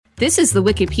This is the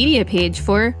Wikipedia page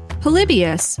for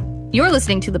Polybius. You're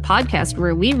listening to the podcast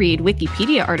where we read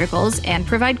Wikipedia articles and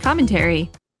provide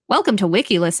commentary. Welcome to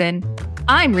WikiListen.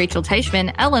 I'm Rachel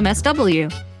Teichman,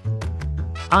 LMSW.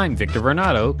 I'm Victor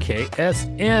Vernado,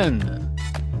 KSN.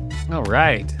 All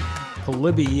right,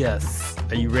 Polybius.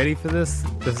 Are you ready for this?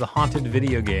 This is a haunted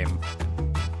video game.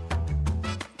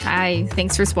 Hi,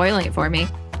 thanks for spoiling it for me.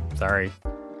 Sorry.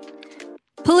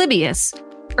 Polybius,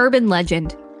 urban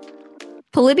legend.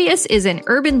 Polybius is an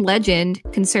urban legend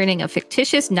concerning a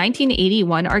fictitious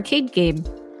 1981 arcade game.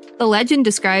 The legend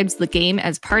describes the game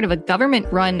as part of a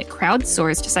government-run,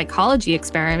 crowdsourced psychology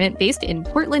experiment based in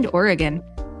Portland, Oregon.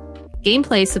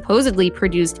 Gameplay supposedly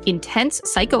produced intense,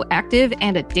 psychoactive,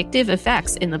 and addictive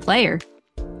effects in the player.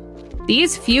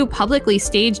 These few publicly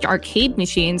staged arcade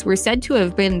machines were said to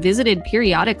have been visited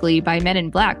periodically by men in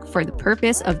black for the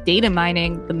purpose of data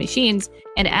mining the machines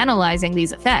and analyzing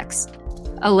these effects.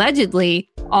 Allegedly,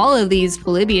 all of these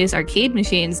Polybius arcade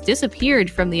machines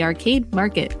disappeared from the arcade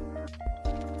market.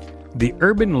 The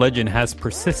urban legend has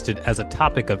persisted as a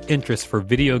topic of interest for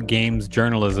video games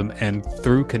journalism, and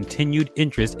through continued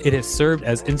interest, it has served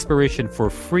as inspiration for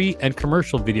free and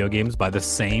commercial video games by the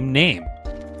same name.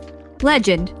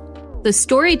 Legend. The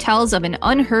story tells of an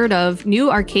unheard-of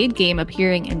new arcade game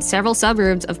appearing in several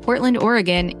suburbs of Portland,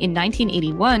 Oregon in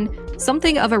 1981,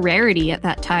 something of a rarity at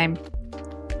that time.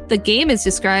 The game is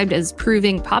described as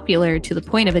proving popular to the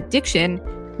point of addiction,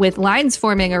 with lines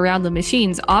forming around the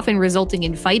machines often resulting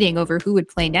in fighting over who would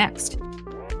play next.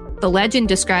 The legend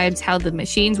describes how the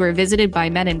machines were visited by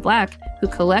men in black who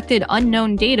collected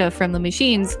unknown data from the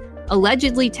machines,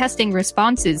 allegedly testing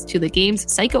responses to the game's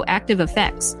psychoactive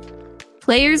effects.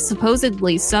 Players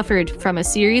supposedly suffered from a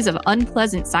series of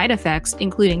unpleasant side effects,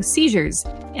 including seizures,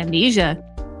 amnesia,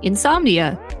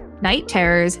 insomnia, night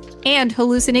terrors, and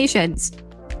hallucinations.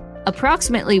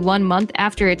 Approximately 1 month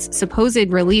after its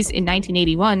supposed release in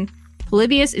 1981,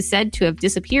 Polybius is said to have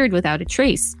disappeared without a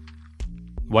trace.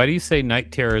 Why do you say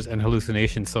night terrors and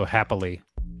hallucinations so happily?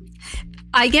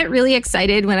 I get really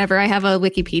excited whenever I have a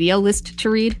Wikipedia list to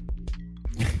read.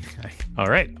 All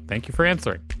right, thank you for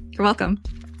answering. You're welcome.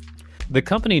 The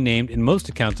company named in most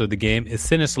accounts of the game is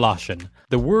Sinneslöschen.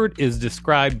 The word is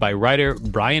described by writer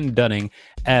Brian Dunning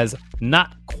as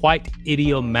not quite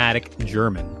idiomatic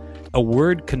German, a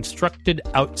word constructed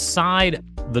outside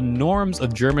the norms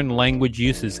of German language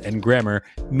uses and grammar,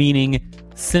 meaning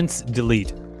sense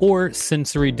delete or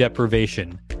sensory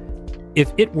deprivation.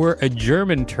 If it were a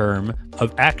German term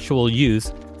of actual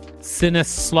use,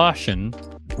 Sinneslöschen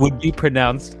would be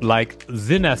pronounced like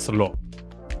Sinnesloh.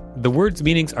 The word's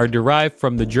meanings are derived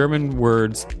from the German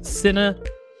words Sinne,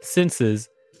 senses,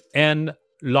 and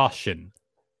Löschen,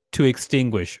 to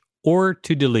extinguish or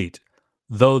to delete,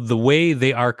 though the way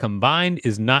they are combined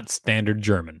is not standard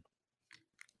German.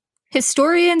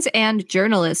 Historians and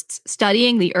journalists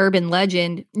studying the urban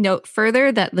legend note further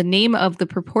that the name of the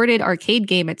purported arcade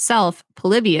game itself,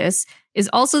 Polybius, is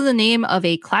also the name of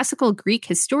a classical Greek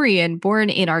historian born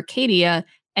in Arcadia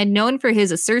and known for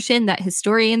his assertion that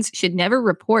historians should never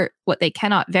report what they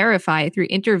cannot verify through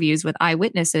interviews with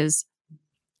eyewitnesses.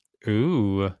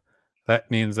 Ooh,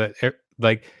 that means that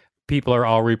people are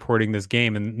all reporting this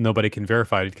game and nobody can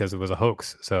verify it because it was a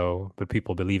hoax. But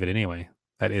people believe it anyway.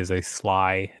 That is a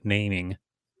sly naming.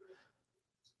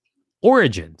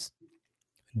 Origins.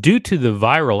 Due to the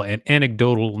viral and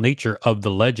anecdotal nature of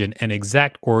the legend, an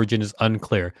exact origin is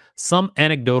unclear. Some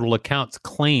anecdotal accounts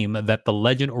claim that the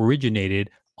legend originated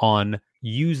on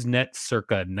Usenet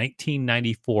circa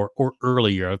 1994 or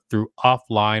earlier through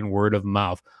offline word of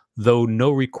mouth, though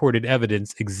no recorded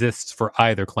evidence exists for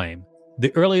either claim.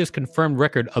 The earliest confirmed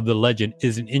record of the legend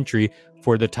is an entry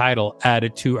for the title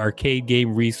added to arcade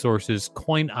game resources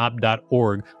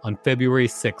coinop.org on February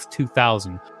 6,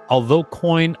 2000. Although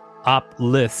CoinOp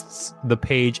lists the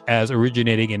page as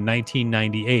originating in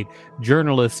 1998,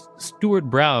 journalist Stuart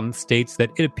Brown states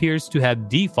that it appears to have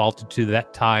defaulted to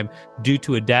that time due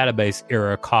to a database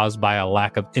error caused by a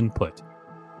lack of input.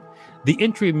 The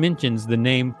entry mentions the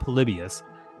name Polybius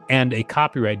and a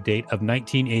copyright date of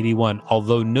 1981,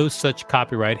 although no such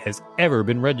copyright has ever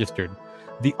been registered.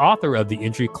 The author of the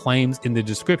entry claims in the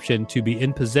description to be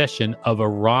in possession of a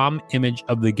ROM image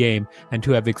of the game and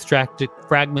to have extracted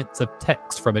fragments of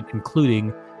text from it,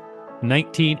 including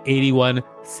 1981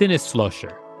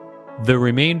 Sinneslöscher. The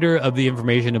remainder of the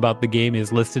information about the game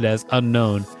is listed as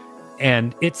unknown,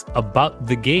 and its About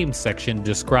the Game section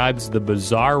describes the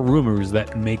bizarre rumors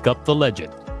that make up the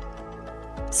legend.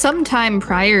 Sometime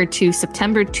prior to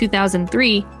September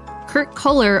 2003, Kurt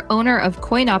Kuller, owner of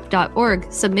coinop.org,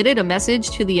 submitted a message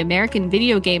to the American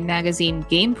video game magazine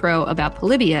GamePro about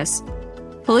Polybius.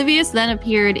 Polybius then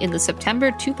appeared in the September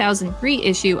 2003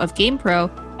 issue of GamePro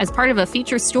as part of a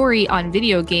feature story on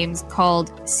video games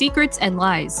called Secrets and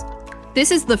Lies.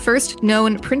 This is the first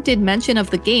known printed mention of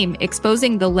the game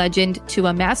exposing the legend to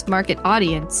a mass-market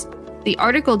audience. The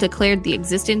article declared the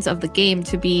existence of the game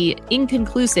to be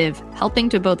inconclusive, helping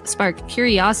to both spark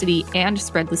curiosity and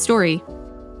spread the story.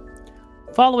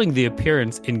 Following the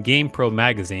appearance in GamePro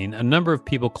magazine, a number of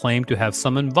people claimed to have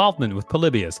some involvement with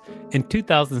Polybius. In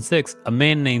 2006, a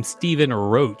man named Stephen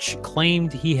Roach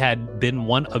claimed he had been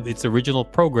one of its original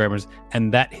programmers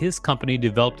and that his company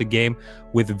developed a game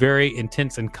with very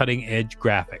intense and cutting-edge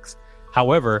graphics.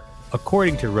 However,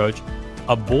 according to Roach,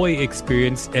 a boy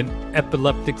experienced an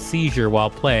epileptic seizure while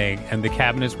playing, and the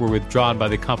cabinets were withdrawn by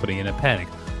the company in a panic.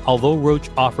 Although Roach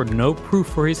offered no proof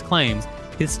for his claims,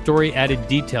 his story added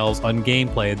details on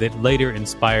gameplay that later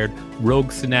inspired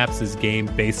Rogue Synapse's game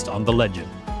based on the legend.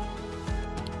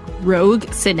 Rogue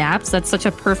Synapse? That's such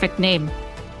a perfect name.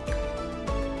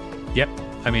 Yep.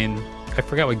 I mean, I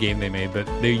forgot what game they made, but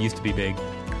they used to be big.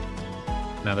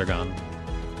 Now they're gone.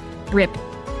 RIP.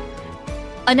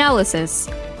 Analysis.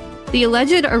 The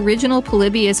alleged original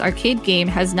Polybius arcade game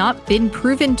has not been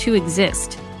proven to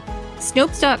exist.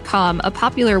 Snopes.com, a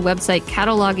popular website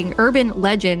cataloging urban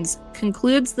legends,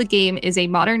 concludes the game is a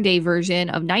modern-day version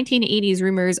of 1980s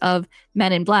rumors of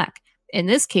Men in Black. In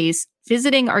this case,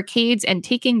 visiting arcades and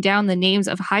taking down the names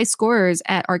of high scorers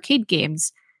at arcade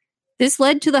games. This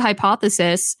led to the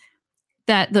hypothesis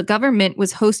that the government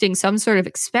was hosting some sort of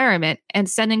experiment and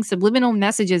sending subliminal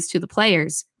messages to the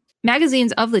players.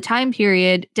 Magazines of the time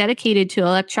period dedicated to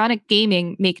electronic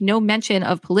gaming make no mention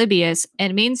of Polybius,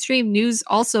 and mainstream news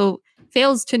also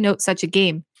fails to note such a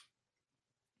game.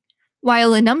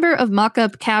 While a number of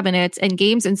mock-up cabinets and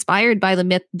games inspired by the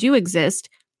myth do exist,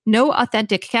 no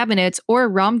authentic cabinets or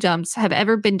ROM dumps have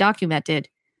ever been documented.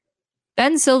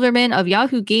 Ben Silverman of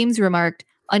Yahoo Games remarked,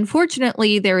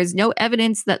 "Unfortunately, there is no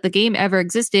evidence that the game ever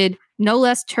existed, no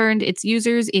less turned its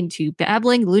users into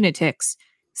babbling lunatics.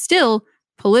 Still,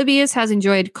 Polybius has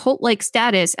enjoyed cult-like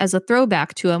status as a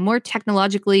throwback to a more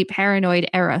technologically paranoid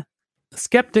era."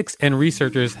 Skeptics and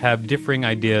researchers have differing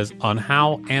ideas on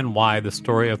how and why the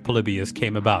story of Polybius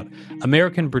came about.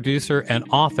 American producer and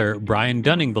author Brian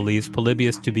Dunning believes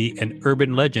Polybius to be an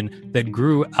urban legend that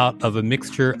grew out of a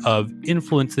mixture of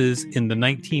influences in the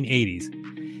 1980s.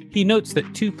 He notes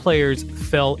that two players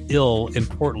fell ill in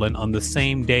Portland on the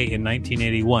same day in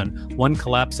 1981, one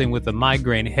collapsing with a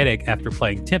migraine headache after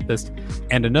playing Tempest,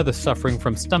 and another suffering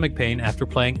from stomach pain after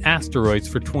playing Asteroids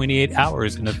for 28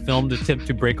 hours in a filmed attempt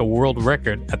to break a world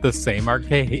record at the same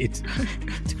arcade.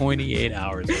 28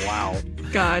 hours, wow.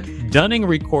 God. Dunning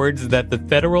records that the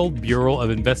Federal Bureau of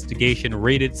Investigation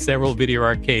raided several video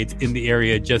arcades in the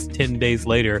area just 10 days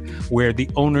later, where the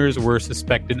owners were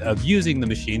suspected of using the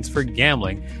machines for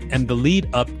gambling, and the lead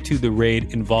up to the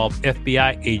raid involved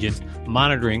FBI agents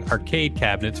monitoring arcade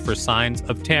cabinets for signs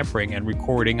of tampering and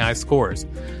recording high scores.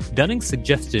 Dunning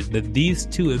suggested that these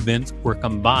two events were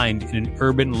combined in an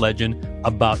urban legend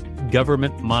about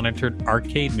government-monitored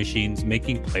arcade machines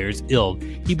making players ill.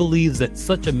 He believes that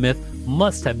such a myth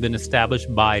must have been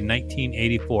established by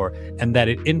 1984 and that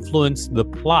it influenced the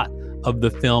plot of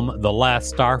the film The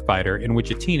Last Starfighter, in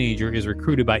which a teenager is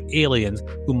recruited by aliens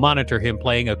who monitor him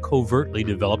playing a covertly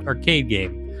developed arcade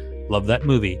game. Love that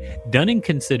movie. Dunning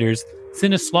considers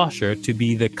Sinnesloscher to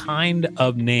be the kind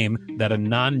of name that a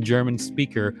non-German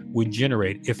speaker would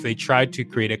generate if they tried to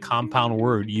create a compound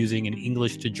word using an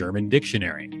English to German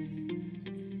dictionary.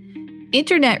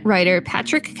 Internet writer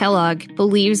Patrick Kellogg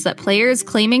believes that players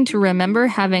claiming to remember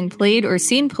having played or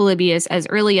seen Polybius as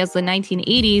early as the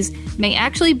 1980s may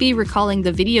actually be recalling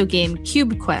the video game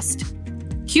Cube Quest.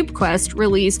 Cube Quest,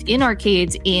 released in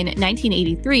arcades in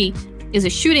 1983, is a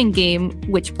shooting game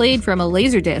which played from a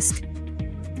laserdisc.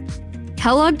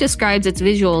 Kellogg describes its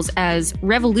visuals as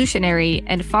revolutionary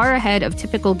and far ahead of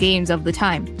typical games of the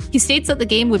time. He states that the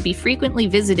game would be frequently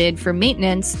visited for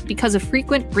maintenance because of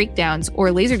frequent breakdowns or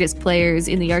laserdisc players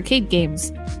in the arcade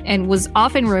games, and was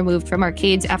often removed from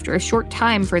arcades after a short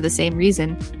time for the same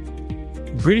reason.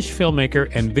 British filmmaker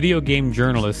and video game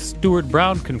journalist Stuart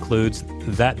Brown concludes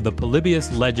that the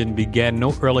Polybius legend began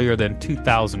no earlier than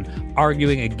 2000,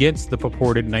 arguing against the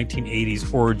purported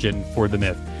 1980s origin for the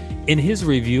myth. In his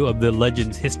review of the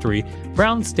legend's history,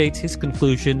 Brown states his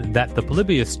conclusion that the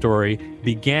Polybius story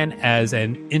began as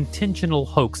an intentional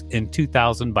hoax in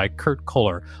 2000 by Kurt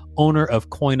Kohler, owner of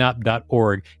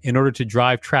coinop.org, in order to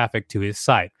drive traffic to his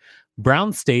site.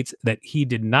 Brown states that he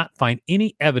did not find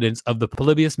any evidence of the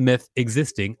Polybius myth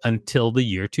existing until the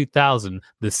year 2000,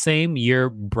 the same year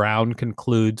Brown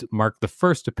concludes marked the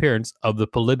first appearance of the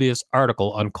Polybius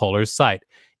article on Kohler's site.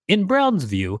 In Brown's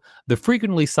view, the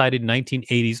frequently cited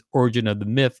 1980s origin of the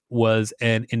myth was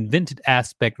an invented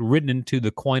aspect written into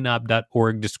the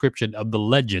coinop.org description of the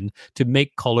legend to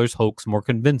make Culler's hoax more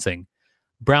convincing.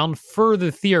 Brown further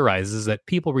theorizes that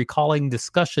people recalling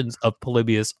discussions of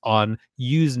Polybius on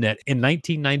Usenet in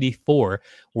 1994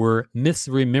 were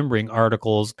misremembering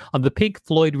articles on the Pink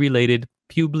Floyd-related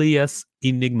Publius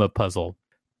Enigma puzzle.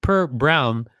 Per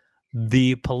Brown,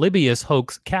 the Polybius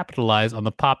hoax capitalized on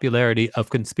the popularity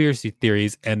of conspiracy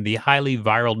theories and the highly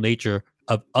viral nature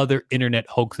of other internet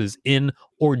hoaxes in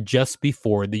or just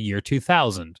before the year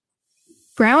 2000.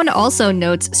 Brown also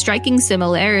notes striking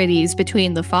similarities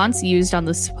between the fonts used on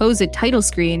the supposed title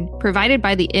screen provided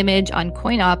by the image on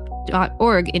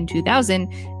coinop.org in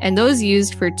 2000 and those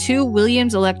used for two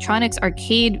Williams Electronics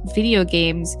arcade video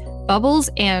games, Bubbles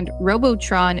and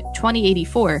Robotron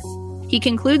 2084. He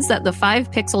concludes that the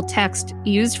 5-pixel text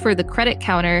used for the credit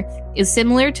counter is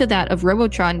similar to that of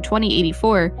Robotron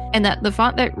 2084 and that the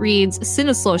font that reads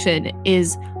Sinneslotion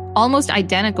is almost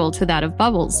identical to that of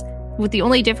Bubbles, with the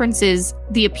only difference is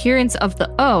the appearance of the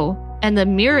O and the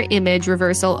mirror image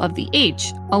reversal of the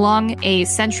H along a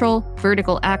central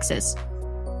vertical axis.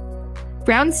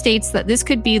 Brown states that this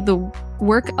could be the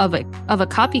work of a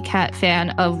copycat fan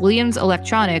of Williams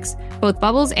Electronics. Both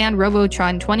Bubbles and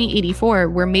Robotron 2084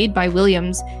 were made by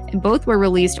Williams, and both were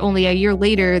released only a year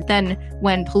later than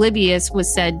when Polybius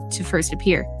was said to first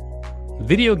appear.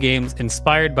 Video games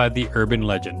inspired by the urban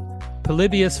legend.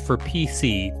 Polybius for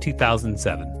PC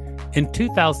 2007. In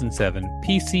 2007,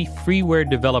 PC freeware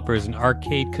developers and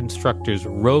arcade constructors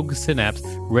Rogue Synapse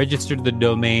registered the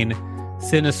domain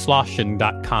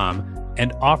Sinneslotion.com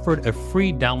and offered a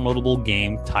free downloadable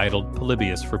game titled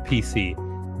Polybius for PC.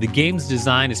 The game's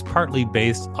design is partly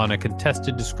based on a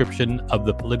contested description of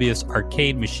the Polybius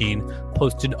arcade machine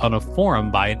posted on a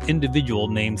forum by an individual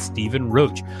named Stephen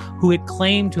Roach, who had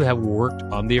claimed to have worked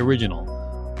on the original.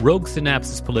 Rogue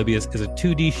Synapse's Polybius is a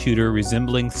 2D shooter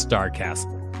resembling Star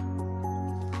Castle.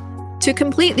 To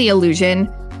complete the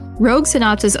illusion, Rogue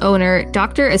Synapse's owner,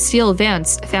 Dr. Aseel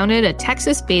Vance, founded a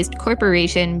Texas-based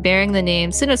corporation bearing the name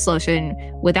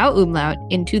Sinneslotion without umlaut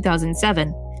in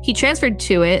 2007. He transferred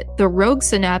to it the Rogue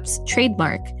Synapse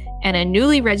trademark and a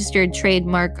newly registered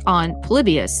trademark on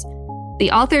Polybius.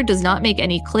 The author does not make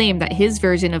any claim that his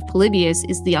version of Polybius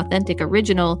is the authentic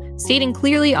original, stating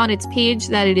clearly on its page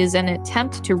that it is an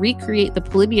attempt to recreate the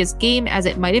Polybius game as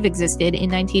it might have existed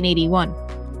in 1981.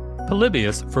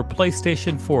 Polybius for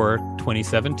PlayStation 4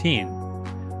 2017.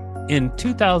 In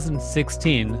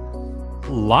 2016,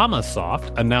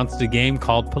 Llamasoft announced a game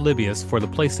called Polybius for the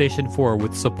PlayStation 4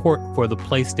 with support for the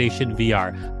PlayStation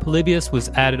VR. Polybius was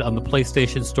added on the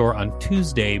PlayStation Store on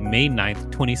Tuesday, May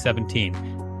 9th, 2017.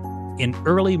 In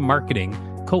early marketing,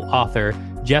 co-author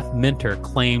Jeff Minter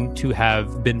claimed to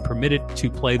have been permitted to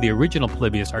play the original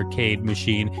Polybius arcade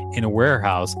machine in a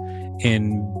warehouse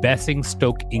in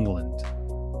Basingstoke, England.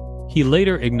 He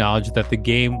later acknowledged that the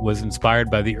game was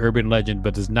inspired by the urban legend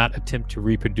but does not attempt to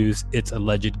reproduce its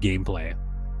alleged gameplay.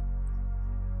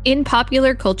 In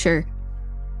popular culture,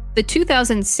 the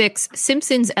 2006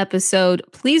 Simpsons episode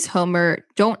Please Homer,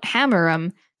 Don't Hammer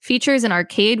 'em features an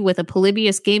arcade with a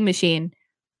Polybius game machine.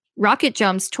 Rocket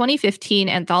Jump's 2015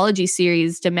 anthology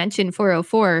series Dimension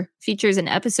 404 features an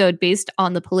episode based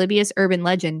on the Polybius urban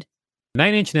legend.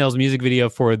 Nine Inch Nails' music video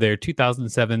for their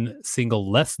 2007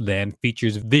 single Less Than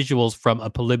features visuals from a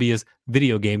Polybius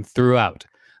video game throughout.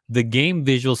 The game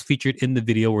visuals featured in the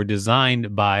video were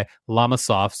designed by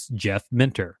Llamasoft's Jeff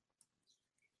Minter.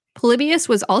 Polybius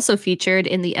was also featured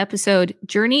in the episode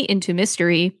Journey into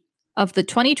Mystery of the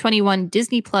 2021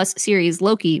 Disney Plus series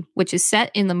Loki, which is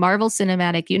set in the Marvel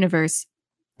Cinematic Universe.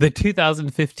 The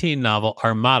 2015 novel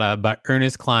Armada by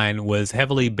Ernest Cline was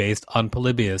heavily based on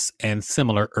Polybius and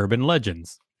similar urban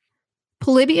legends.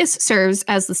 Polybius serves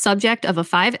as the subject of a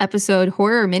 5-episode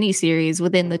horror miniseries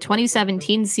within the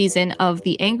 2017 season of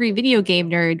The Angry Video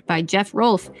Game Nerd by Jeff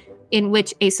Rolfe, in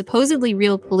which a supposedly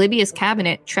real Polybius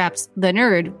cabinet traps the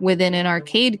nerd within an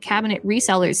arcade cabinet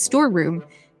reseller's storeroom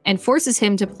and forces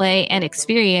him to play and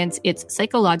experience its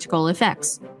psychological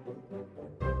effects.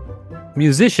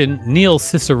 Musician Neil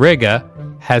Cicerega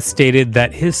has stated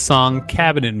that his song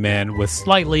Cabinet Man was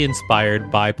slightly inspired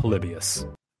by Polybius.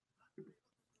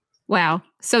 Wow.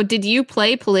 So did you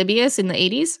play Polybius in the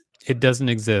 80s? It doesn't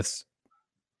exist.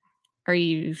 Are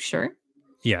you sure?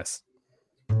 Yes.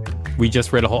 We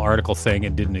just read a whole article saying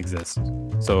it didn't exist.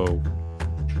 So,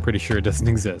 pretty sure it doesn't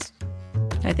exist.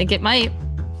 I think it might.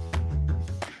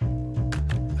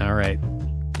 All right.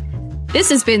 This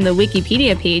has been the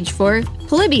Wikipedia page for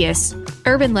Polybius,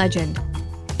 urban legend.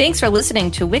 Thanks for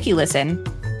listening to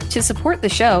WikiListen. To support the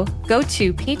show, go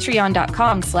to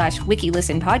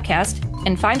patreon.com/wikilistenpodcast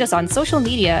and find us on social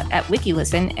media at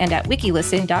wikilisten and at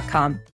wikilisten.com.